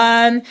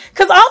done?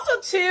 Because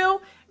also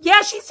too,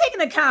 yeah, she's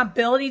taking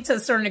accountability to a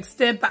certain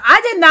extent, but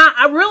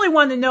I really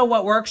want to know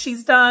what work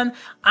she's done.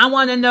 I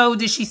want to know,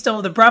 did she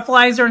still have the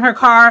breathalyzer in her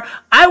car?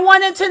 I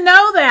wanted to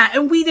know that,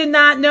 and we did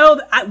not know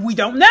that. We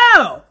don't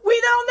know.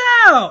 We don't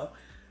know.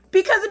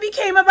 Because it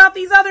became about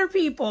these other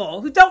people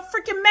who don't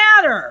freaking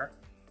matter.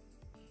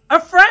 A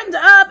friend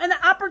of an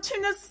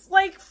opportunist,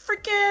 like,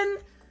 freaking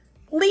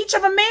leech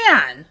of a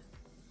man.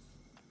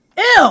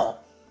 Ew.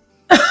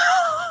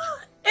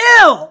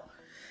 Ew.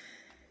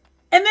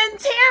 And then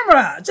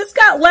Tamra just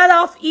got let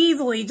off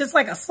easily, just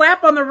like a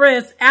slap on the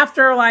wrist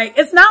after, like,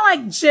 it's not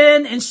like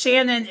Jen and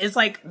Shannon is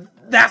like,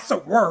 that's the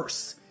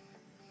worst.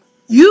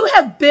 You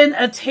have been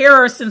a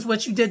terror since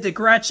what you did to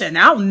Gretchen.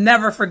 I'll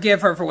never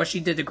forgive her for what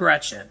she did to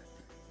Gretchen.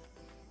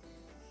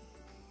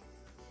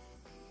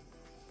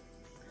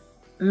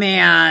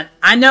 Man,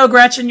 I know,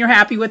 Gretchen, you're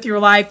happy with your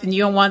life and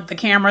you don't want the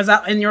cameras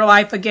out in your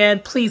life again.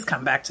 Please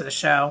come back to the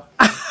show.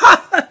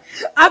 I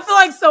feel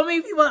like so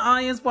many people in the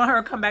audience want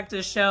her to come back to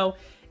the show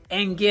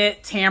and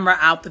get Tamra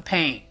out the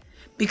paint.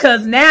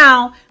 Because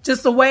now,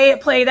 just the way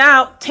it played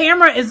out,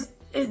 Tamra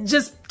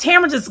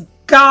just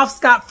got off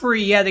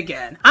scot-free yet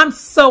again. I'm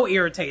so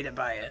irritated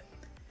by it.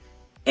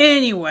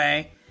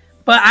 Anyway,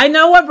 but I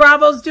know what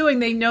Bravo's doing.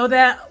 They know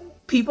that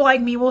people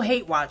like me will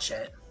hate watch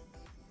it.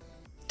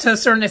 To a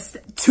certain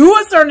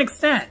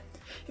extent.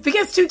 If it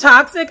gets too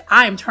toxic,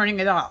 I am turning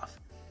it off.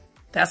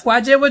 That's what I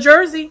did with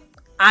Jersey.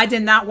 I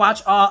did not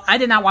watch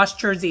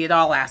Jersey at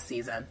all last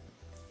season.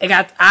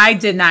 I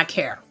did not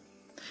care.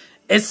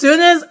 As soon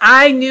as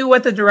I knew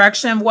what the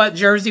direction of what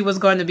Jersey was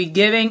going to be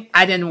giving,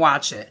 I didn't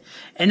watch it.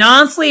 And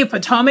honestly, if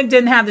Potomac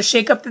didn't have the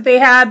shakeup that they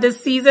had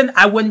this season,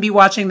 I wouldn't be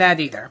watching that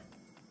either.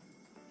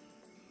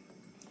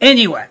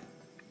 Anyway,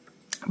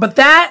 but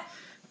that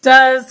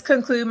does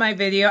conclude my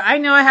video. I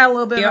know I had a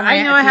little bit of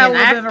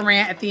a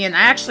rant at the end.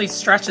 I actually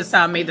stretched this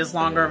out and made this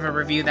longer of a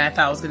review than I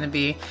thought it was going to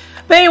be.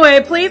 But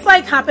anyway, please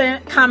like,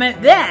 comment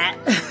that.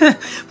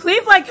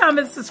 Please like,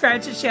 comment,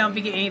 subscribe to the channel if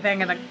you get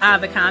anything out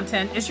of the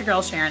content. It's your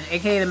girl Sharon,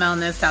 aka the Mel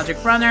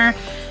Nostalgic Runner.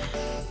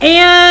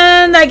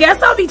 And I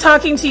guess I'll be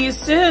talking to you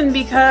soon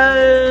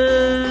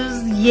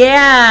because,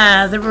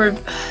 yeah, the Real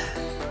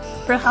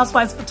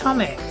Housewives of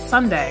Potomac,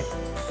 Sunday,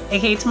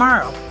 aka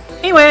tomorrow.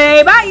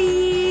 Anyway,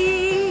 bye!